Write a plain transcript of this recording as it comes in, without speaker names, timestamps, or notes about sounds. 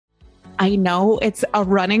I know it's a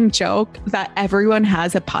running joke that everyone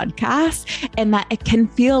has a podcast and that it can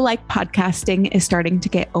feel like podcasting is starting to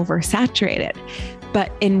get oversaturated.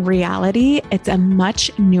 But in reality, it's a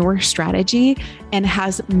much newer strategy and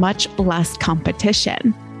has much less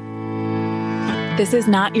competition. This is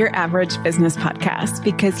not your average business podcast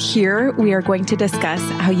because here we are going to discuss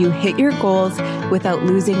how you hit your goals without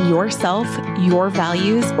losing yourself, your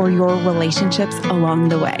values, or your relationships along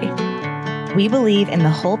the way. We believe in the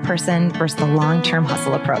whole person versus the long-term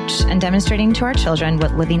hustle approach and demonstrating to our children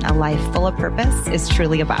what living a life full of purpose is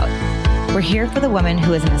truly about. We're here for the woman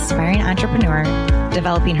who is an aspiring entrepreneur,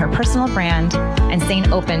 developing her personal brand, and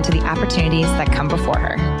staying open to the opportunities that come before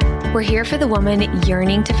her. We're here for the woman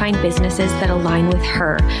yearning to find businesses that align with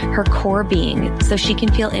her core being, so she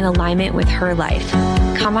can feel in alignment with her life.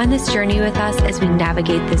 Come on this journey with us as we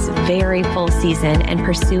navigate this very full season and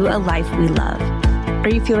pursue a life we love. Are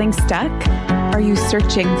you feeling stuck? Are you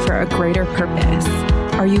searching for a greater purpose?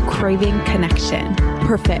 Are you craving connection?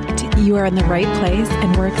 Perfect. You are in the right place,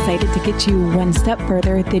 and we're excited to get you one step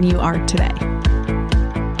further than you are today.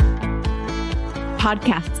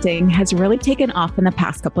 Podcasting has really taken off in the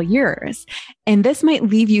past couple of years. And this might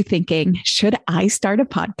leave you thinking, should I start a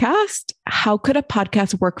podcast? How could a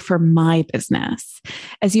podcast work for my business?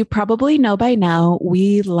 As you probably know by now,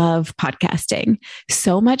 we love podcasting,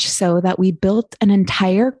 so much so that we built an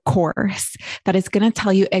entire course that is going to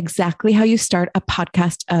tell you exactly how you start a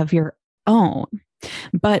podcast of your own.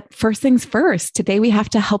 But first things first, today we have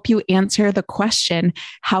to help you answer the question,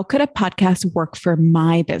 how could a podcast work for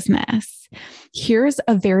my business? Here's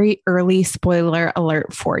a very early spoiler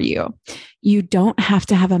alert for you. You don't have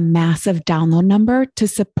to have a massive download number to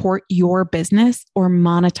support your business or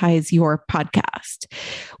monetize your podcast.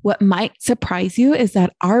 What might surprise you is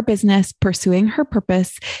that our business, Pursuing Her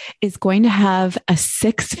Purpose, is going to have a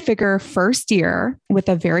 6-figure first year with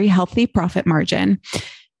a very healthy profit margin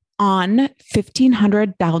on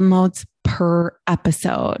 1,500 downloads per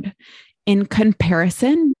episode. In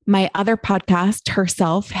comparison, my other podcast,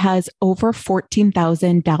 Herself, has over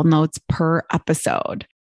 14,000 downloads per episode.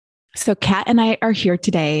 So Kat and I are here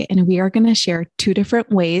today, and we are going to share 2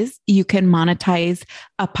 different ways you can monetize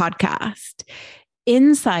a podcast.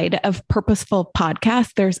 Inside of Purposeful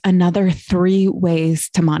Podcast, there's another 3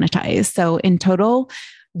 ways to monetize. So in total,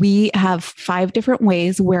 we have 5 different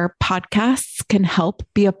ways where podcasts can help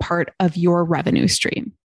be a part of your revenue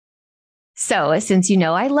stream. So since you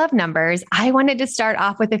know I love numbers, I wanted to start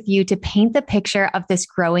off with a few to paint the picture of this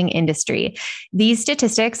growing industry. These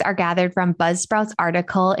statistics are gathered from Buzzsprout's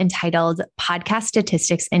article entitled Podcast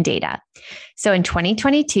Statistics and Data. So in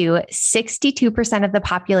 2022, 62% of the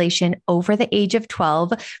population over the age of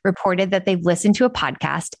 12 reported that they've listened to a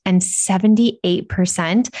podcast, and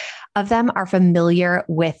 78% of them are familiar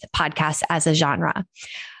with podcasts as a genre.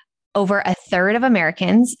 Over a third of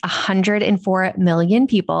Americans, 104 million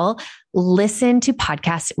people, listen to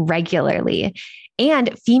podcasts regularly.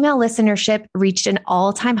 And female listenership reached an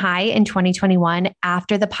all-time high in 2021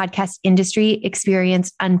 after the podcast industry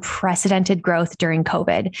experienced unprecedented growth during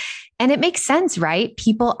COVID. And it makes sense, right?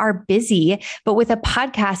 People are busy, but with a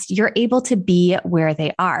podcast, you're able to be where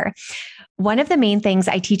they are. One of the main things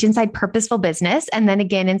I teach inside Purposeful Business, and then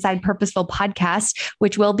again inside Purposeful Podcast,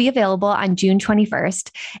 which will be available on June 21st,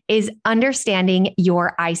 is understanding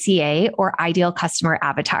your ICA, or ideal customer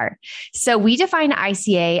avatar. So we define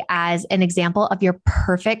ICA as an example of your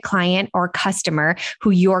perfect client or customer who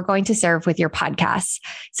you're going to serve with your podcasts.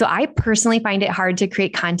 So I personally find it hard to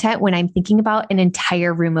create content when I'm thinking about an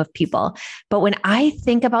entire room of people. But when I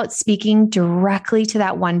think about speaking directly to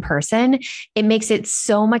that one person, it makes it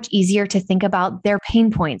so much easier to think about their pain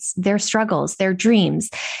points, their struggles, their dreams.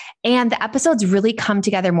 And the episodes really come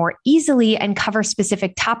together more easily and cover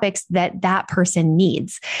specific topics that that person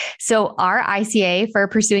needs. So our ICA for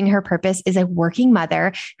Pursuing Her Purpose is a working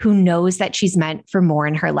mother who knows that she's meant for more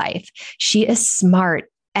in her life. She is smart,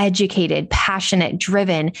 educated, passionate,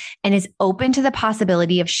 driven, and is open to the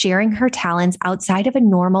possibility of sharing her talents outside of a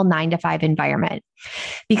normal 9-to-5 environment.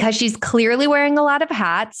 Because she's clearly wearing a lot of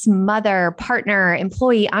hats, mother, partner,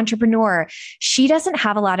 employee, entrepreneur, she doesn't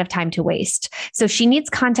have a lot of time to waste. So she needs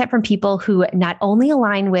content from people who not only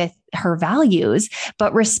align with her values,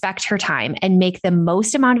 but respect her time and make the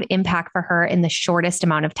most amount of impact for her in the shortest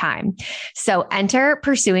amount of time. So enter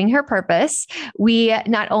Pursuing Her Purpose. We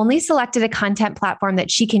not only selected a content platform that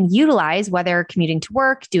she can utilize, whether commuting to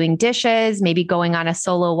work, doing dishes, maybe going on a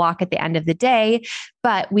solo walk at the end of the day,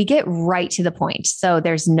 but we get right to the point. So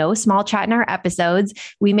there's no small chat in our episodes.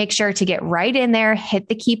 We make sure to get right in there, hit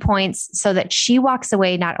the key points so that she walks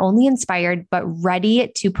away not only inspired, but ready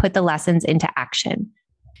to put the lessons into action.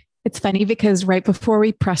 It's funny because right before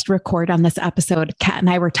we pressed record on this episode, Kat and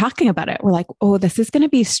I were talking about it. We're like, oh, this is going to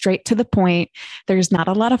be straight to the point. There's not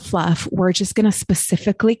a lot of fluff. We're just going to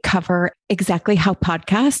specifically cover exactly how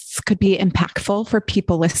podcasts could be impactful for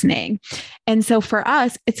people listening. And so for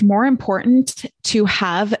us, it's more important to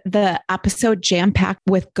have the episode jam-packed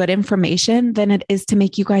with good information than it is to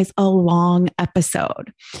make you guys a long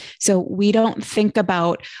episode. So we don't think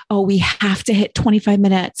about, oh, we have to hit 25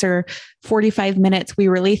 minutes or 45 minutes. We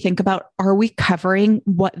really think about, are we covering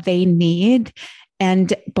what they need?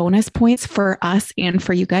 And bonus points for us and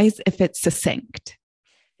for you guys if it's succinct.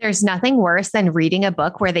 There's nothing worse than reading a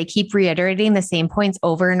book where they keep reiterating the same points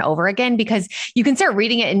over and over again, because you can start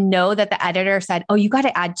reading it and know that the editor said, oh, you got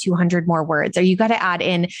to add 200 more words, or you got to add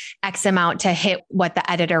in X amount to hit what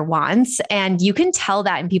the editor wants. And you can tell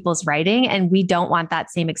that in people's writing. And we don't want that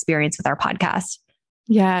same experience with our podcast.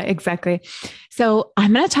 Yeah, exactly. So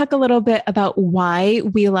I'm going to talk a little bit about why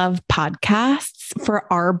we love podcasts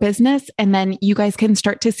for our business, and then you guys can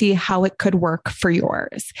start to see how it could work for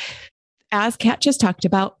yours. As Kat just talked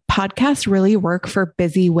about, podcasts really work for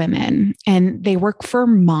busy women and they work for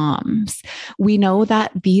moms. We know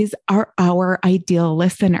that these are our ideal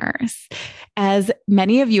listeners. As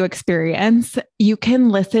many of you experience, you can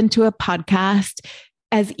listen to a podcast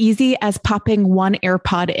as easy as popping one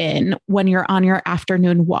AirPod in when you're on your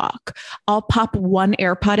afternoon walk. I'll pop one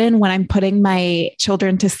AirPod in when I'm putting my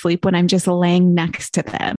children to sleep, when I'm just laying next to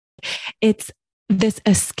them. It's this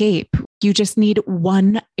escape. You just need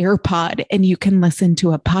one AirPod and you can listen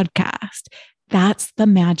to a podcast. That's the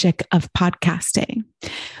magic of podcasting.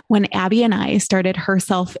 When Abby and I started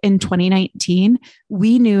Herself in 2019,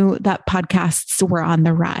 we knew that podcasts were on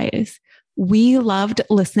the rise. We loved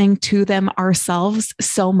listening to them ourselves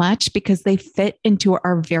so much because they fit into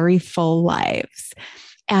our very full lives.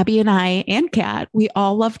 Abby and I and Kat, we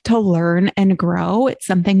all love to learn and grow. It's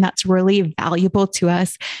something that's really valuable to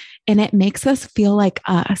us. And it makes us feel like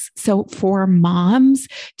us. So for moms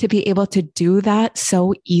to be able to do that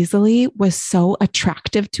so easily was so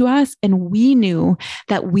attractive to us. And we knew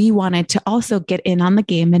that we wanted to also get in on the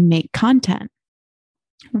game and make content.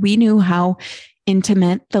 We knew how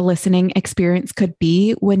intimate the listening experience could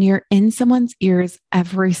be when you're in someone's ears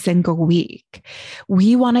every single week.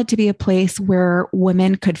 We wanted to be a place where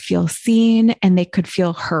women could feel seen and they could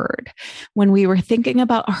feel heard. When we were thinking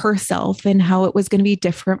about Herself and how it was going to be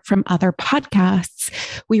different from other podcasts,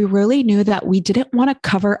 we really knew that we didn't want to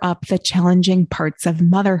cover up the challenging parts of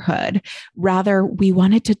motherhood. Rather, we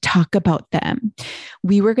wanted to talk about them.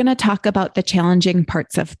 We were going to talk about the challenging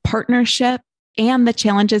parts of partnership and the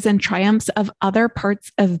challenges and triumphs of other parts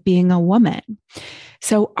of being a woman.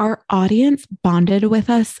 So our audience bonded with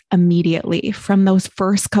us immediately from those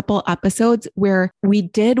first couple episodes where we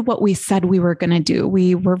did what we said we were going to do.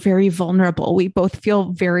 We were very vulnerable. We both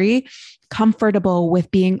feel very comfortable with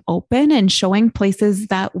being open and showing places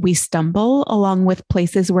that we stumble, along with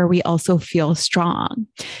places where we also feel strong.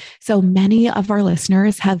 So many of our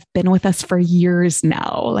listeners have been with us for years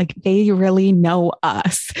now. Like, they really know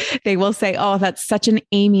us. They will say, oh, that's such an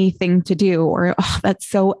Amy thing to do, or oh, that's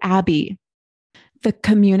so Abby. The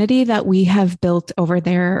community that we have built over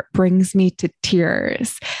there brings me to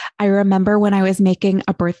tears. I remember when I was making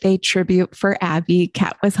a birthday tribute for Abby,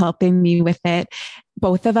 Kat was helping me with it.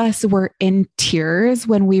 Both of us were in tears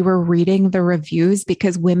when we were reading the reviews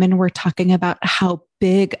because women were talking about how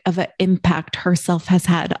big of an impact Herself has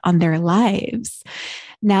had on their lives.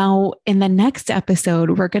 Now, in the next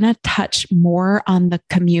episode, we're going to touch more on the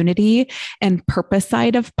community and purpose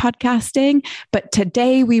side of podcasting. But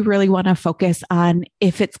today, we really want to focus on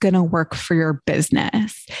if it's going to work for your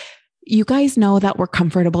business. You guys know that we're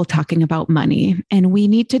comfortable talking about money, and we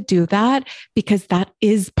need to do that because that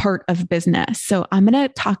is part of business. So I'm going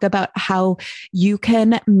to talk about how you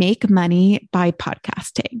can make money by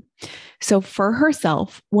podcasting. So for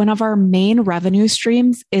Herself, one of our main revenue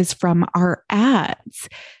streams is from our ads.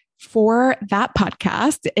 For that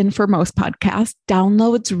podcast, and for most podcasts,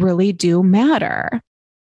 downloads really do matter.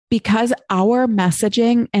 Because our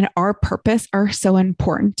messaging and our purpose are so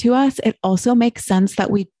important to us, it also makes sense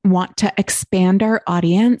that we want to expand our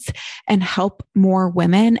audience and help more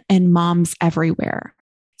women and moms everywhere.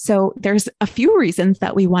 So there's a few reasons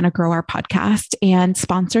that we want to grow our podcast, and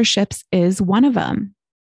sponsorships is one of them.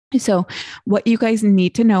 So what you guys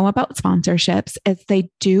need to know about sponsorships is they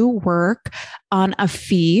do work on a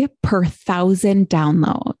fee per 1,000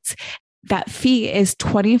 downloads. That fee is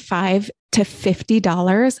 $25 to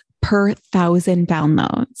 $50 per 1,000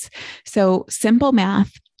 downloads. So simple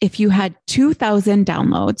math, if you had 2,000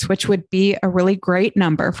 downloads, which would be a really great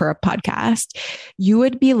number for a podcast, you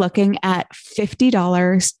would be looking at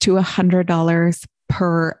 $50 to $100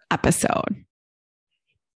 per episode.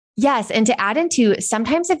 Yes. And to add into,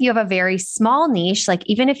 sometimes if you have a very small niche, like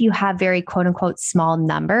even if you have very quote unquote small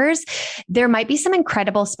numbers, there might be some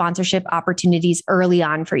incredible sponsorship opportunities early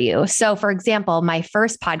on for you. So for example, my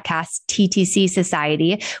first podcast, TTC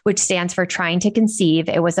Society, which stands for Trying to Conceive,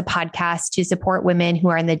 it was a podcast to support women who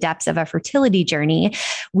are in the depths of a fertility journey.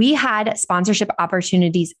 We had sponsorship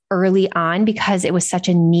opportunities early on because it was such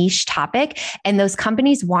a niche topic. And those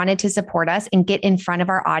companies wanted to support us and get in front of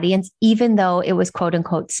our audience, even though it was quote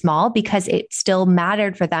unquote small, because it still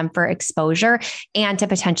mattered for them for exposure and to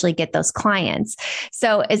potentially get those clients.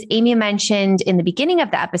 So as Amy mentioned in the beginning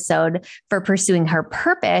of the episode, for pursuing her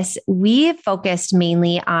purpose, we focused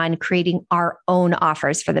mainly on creating our own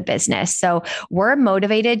offers for the business. So we're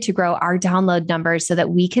motivated to grow our download numbers so that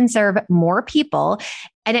we can serve more people.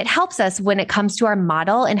 And it helps us when it comes to our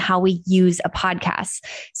model and how we use a podcast.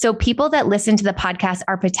 So people that listen to the podcast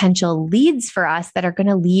are potential leads for us that are going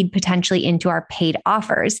to lead potentially into our paid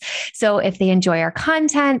offers. So if they enjoy our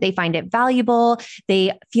content, they find it valuable,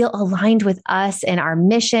 they feel aligned with us and our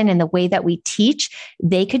mission and the way that we teach,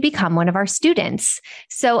 they could become one of our students.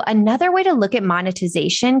 So another way to look at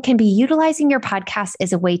monetization can be utilizing your podcast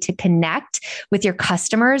as a way to connect with your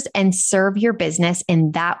customers and serve your business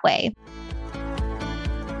in that way.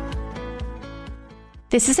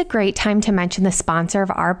 This is a great time to mention the sponsor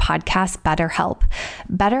of our podcast, BetterHelp.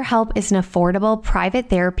 BetterHelp is an affordable private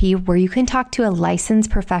therapy where you can talk to a licensed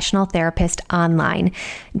professional therapist online.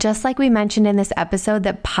 Just like we mentioned in this episode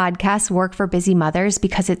that podcasts work for busy mothers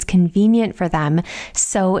because it's convenient for them,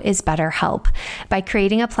 so is BetterHelp. By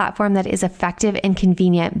creating a platform that is effective and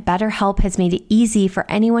convenient, BetterHelp has made it easy for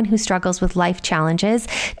anyone who struggles with life challenges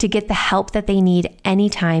to get the help that they need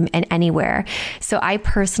anytime and anywhere. So I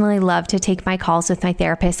personally love to take my calls with my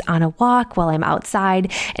therapist on a walk while I'm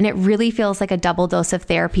outside, and it really feels like a double dose of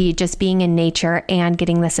therapy just being in nature and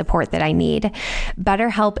getting the support that I need.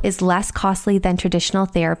 BetterHelp is less costly than traditional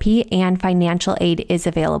therapy, and financial aid is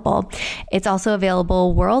available. It's also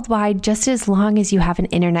available worldwide just as long as you have an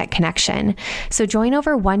internet connection. So join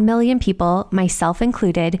over 1 million people, myself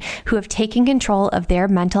included, who have taken control of their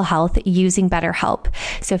mental health using BetterHelp.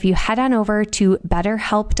 So if you head on over to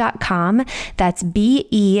betterhelp.com, that's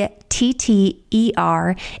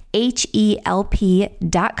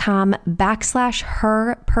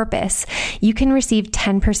BetterHelp.com/her-purpose, you can receive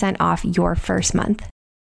 10% off your first month.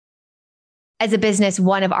 As a business,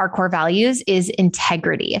 one of our core values is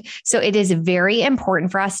integrity. So it is very important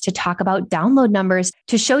for us to talk about download numbers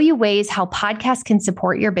to show you ways how podcasts can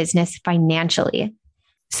support your business financially.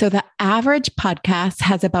 So the average podcast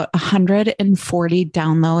has about 140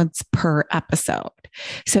 downloads per episode.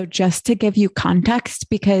 So just to give you context,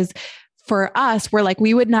 because for us, we're like,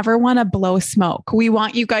 we would never want to blow smoke. We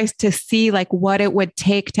want you guys to see like what it would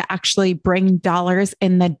take to actually bring dollars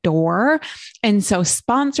in the door. And so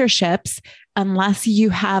sponsorships, unless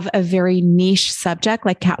you have a very niche subject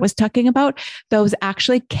like Kat was talking about, those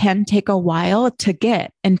actually can take a while to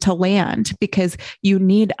get and to land because you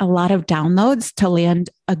need a lot of downloads to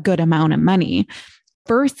land a good amount of money.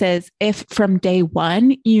 Versus if from day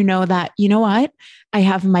one, you know that, you know what, I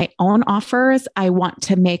have my own offers. I want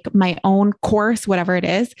to make my own course, whatever it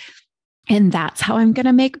is. And that's how I'm going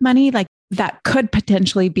to make money. Like that could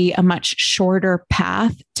potentially be a much shorter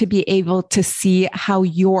path to be able to see how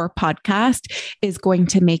your podcast is going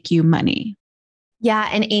to make you money. Yeah.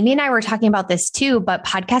 And Amy and I were talking about this too, but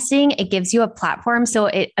podcasting, it gives you a platform. So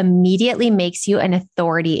it immediately makes you an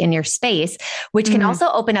authority in your space, which can also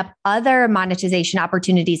open up other monetization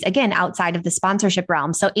opportunities, again, outside of the sponsorship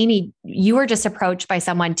realm. So Amy, you were just approached by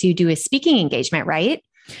someone to do a speaking engagement, right?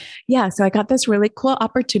 Yeah. So I got this really cool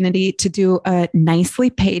opportunity to do a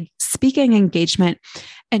nicely paid speaking engagement.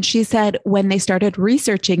 And she said when they started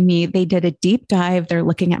researching me, they did a deep dive. They're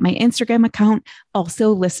looking at my Instagram account,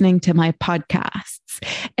 also listening to my podcasts.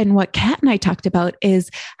 And what Kat and I talked about is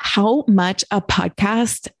how much a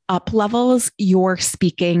podcast up levels your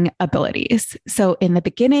speaking abilities. So in the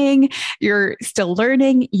beginning, you're still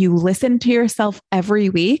learning. You listen to yourself every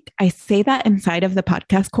week. I say that inside of the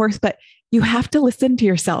podcast course, but you have to listen to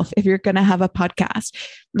yourself if you're going to have a podcast.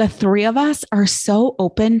 The three of us are so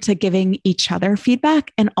open to giving each other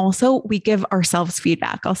feedback. And also we give ourselves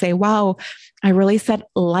feedback. I'll say, wow, I really said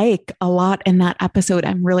like a lot in that episode.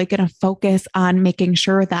 I'm really going to focus on making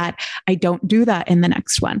sure that I don't do that in the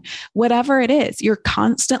next one. Whatever it is, you're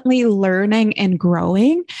constantly learning and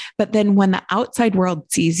growing. But then when the outside world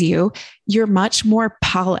sees you, you're much more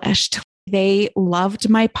polished. They loved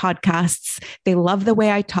my podcasts. They love the way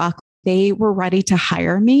I talk. They were ready to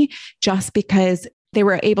hire me just because they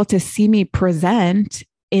were able to see me present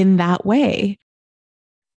in that way.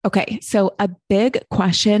 Okay, so a big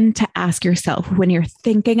question to ask yourself when you're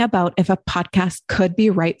thinking about if a podcast could be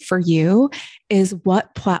right for you is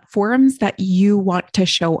what platforms that you want to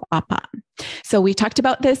show up on. So we talked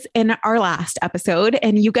about this in our last episode,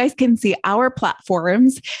 and you guys can see our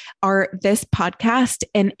platforms are this podcast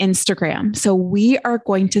and Instagram. So we are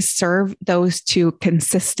going to serve those two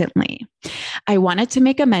consistently. I wanted to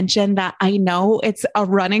make a mention that I know it's a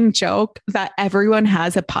running joke that everyone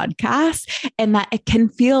has a podcast and that it can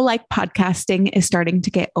feel like podcasting is starting to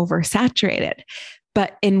get oversaturated.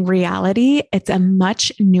 But in reality, it's a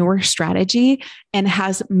much newer strategy and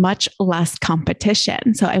has much less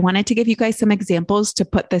competition. So I wanted to give you guys some examples to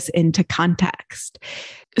put this into context.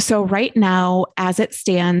 So right now, as it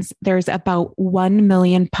stands, there's about 1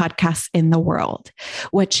 million podcasts in the world,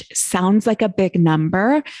 which sounds like a big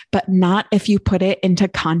number, but not if you put it into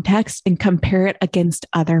context and compare it against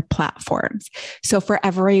other platforms. So for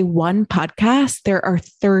every one podcast, there are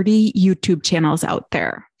 30 YouTube channels out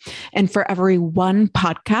there. And for every one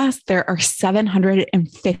podcast, there are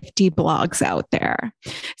 750 blogs out there.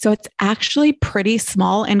 So it's actually pretty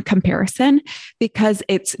small in comparison because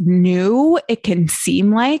it's new. It can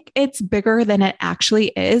seem like it's bigger than it actually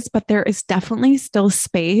is, but there is definitely still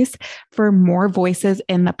space for more voices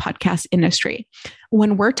in the podcast industry.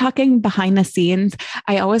 When we're talking behind the scenes,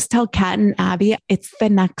 I always tell Kat and Abby, it's the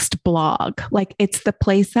next blog. Like it's the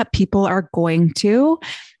place that people are going to.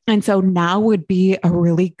 And so now would be a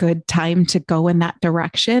really good time to go in that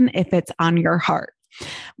direction if it's on your heart.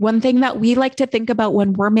 One thing that we like to think about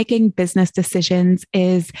when we're making business decisions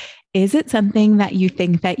is it something that you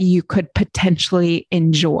think that you could potentially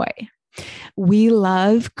enjoy? We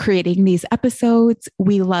love creating these episodes.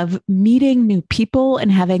 We love meeting new people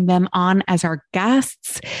and having them on as our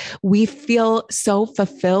guests. We feel so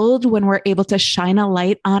fulfilled when we're able to shine a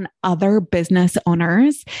light on other business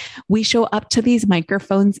owners. We show up to these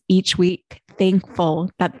microphones each week,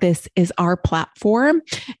 thankful that this is our platform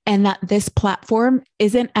and that this platform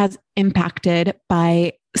isn't as impacted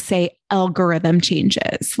by, say, algorithm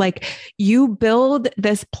changes. Like you build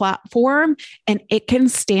this platform and it can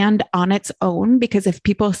stand on its own because if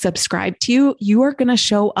people subscribe to you, you are going to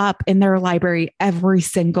show up in their library every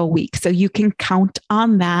single week. So you can count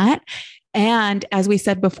on that. And as we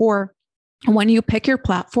said before, when you pick your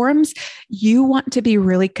platforms, you want to be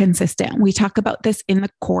really consistent. We talk about this in the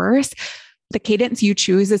course. The cadence you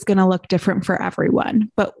choose is going to look different for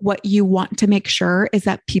everyone. But what you want to make sure is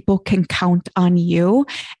that people can count on you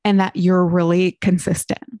and that you're really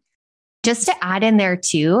consistent. Just to add in there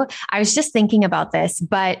too, I was just thinking about this,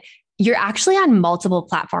 but you're actually on multiple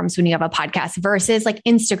platforms when you have a podcast versus like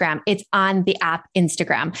Instagram. It's on the app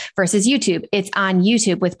Instagram versus YouTube. It's on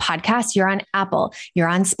YouTube. With podcasts, you're on Apple, you're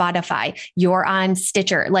on Spotify, you're on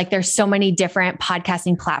Stitcher. Like there's so many different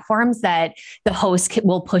podcasting platforms that the host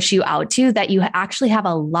will push you out to that you actually have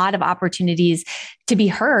a lot of opportunities to be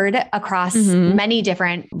heard across many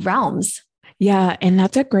different realms. Yeah. And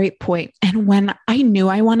that's a great point. And when I knew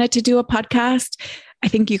I wanted to do a podcast, I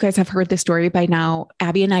think you guys have heard the story by now.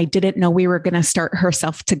 Abby and I didn't know we were going to start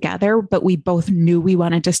Herself Together, but we both knew we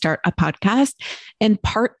wanted to start a podcast. And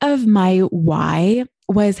part of my why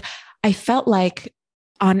was I felt like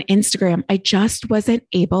on Instagram, I just wasn't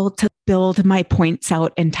able to build my points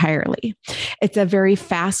out entirely. It's a very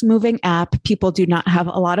fast moving app. People do not have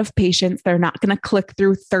a lot of patience. They're not going to click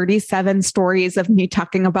through 37 stories of me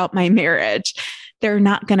talking about my marriage. They're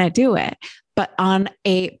not going to do it. But on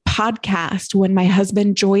a podcast, when my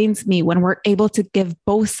husband joins me, when we're able to give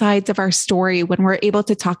both sides of our story, when we're able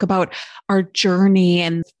to talk about our journey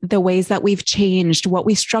and the ways that we've changed, what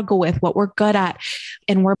we struggle with, what we're good at,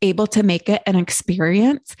 and we're able to make it an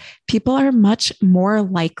experience, people are much more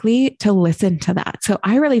likely to listen to that. So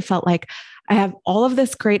I really felt like I have all of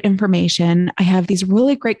this great information. I have these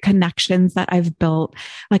really great connections that I've built.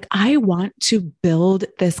 Like I want to build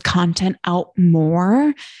this content out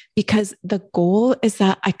more because the goal is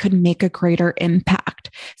that I could make a greater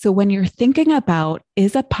impact. So when you're thinking about,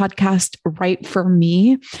 is a podcast right for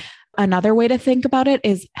me? Another way to think about it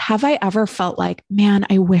is, have I ever felt like, man,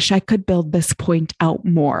 I wish I could build this point out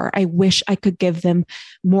more. I wish I could give them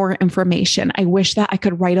more information. I wish that I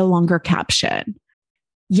could write a longer caption.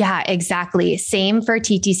 Yeah, exactly. Same for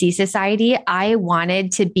TTC Society. I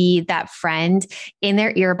wanted to be that friend in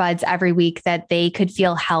their earbuds every week that they could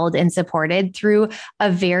feel held and supported through a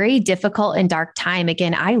very difficult and dark time.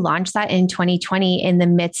 Again, I launched that in 2020 in the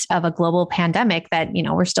midst of a global pandemic that,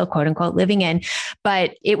 we're still quote unquote living in,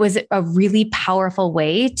 but it was a really powerful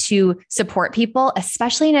way to support people,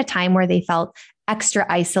 especially in a time where they felt extra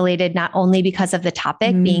isolated, not only because of the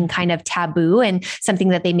topic being kind of taboo and something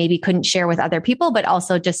that they maybe couldn't share with other people, but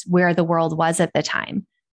also just where the world was at the time.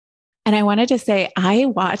 And I wanted to say, I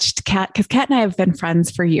watched Kat, because Kat and I have been friends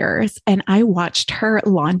for years, and I watched her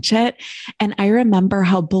launch it. And I remember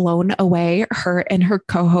how blown away her and her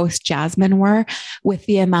co-host Jasmine were with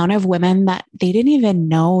the amount of women that they didn't even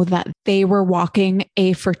know that they were walking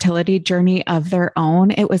a fertility journey of their own.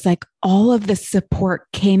 It was like all of the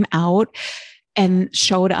support came out and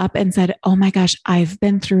showed up and said, oh my gosh, I've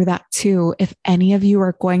been through that too. If any of you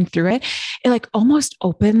are going through it, it like almost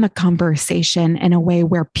opened the conversation in a way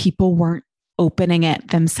where people weren't opening it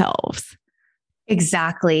themselves.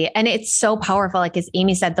 Exactly. And it's so powerful. Like as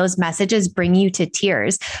Amy said, those messages bring you to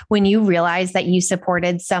tears when you realize that you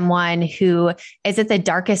supported someone who is at the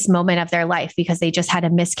darkest moment of their life because they just had a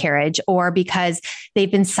miscarriage, or because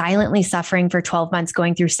they've been silently suffering for 12 months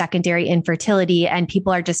going through secondary infertility, and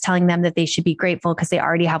people are just telling them that they should be grateful because they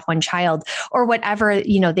already have one child, or whatever,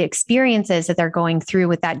 the experiences that they're going through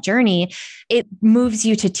with that journey. It moves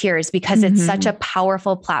you to tears because it's such a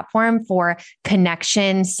powerful platform for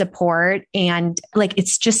connection, support, and like,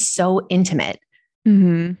 it's just so intimate.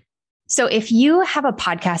 Mm-hmm. So if you have a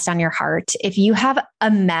podcast on your heart, if you have a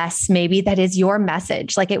mess, maybe that is your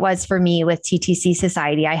message, like it was for me with TTC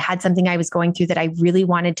Society, I had something I was going through that I really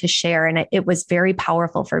wanted to share, and it was very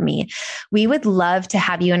powerful for me. We would love to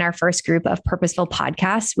have you in our first group of Purposeful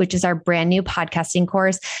Podcasts, which is our brand new podcasting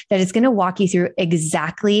course that is going to walk you through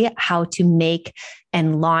exactly how to make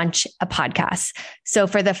and launch a podcast. So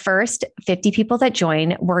for the first 50 people that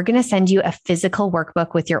join, we're going to send you a physical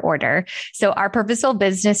workbook with your order. So our Purposeful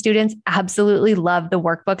Business students absolutely love the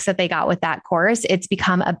workbooks that they got with that course. It's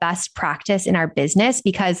become a best practice in our business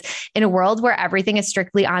because in a world where everything is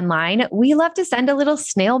strictly online, we love to send a little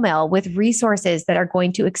snail mail with resources that are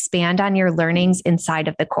going to expand on your learnings inside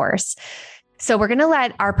of the course. So we're going to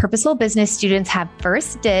let our Purposeful Business students have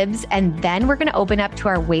first dibs, and then we're going to open up to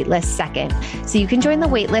our waitlist second. So you can join the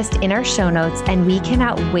waitlist in our show notes, and we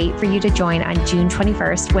cannot wait for you to join on June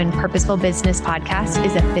 21st when Purposeful Business Podcast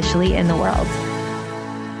is officially in the world.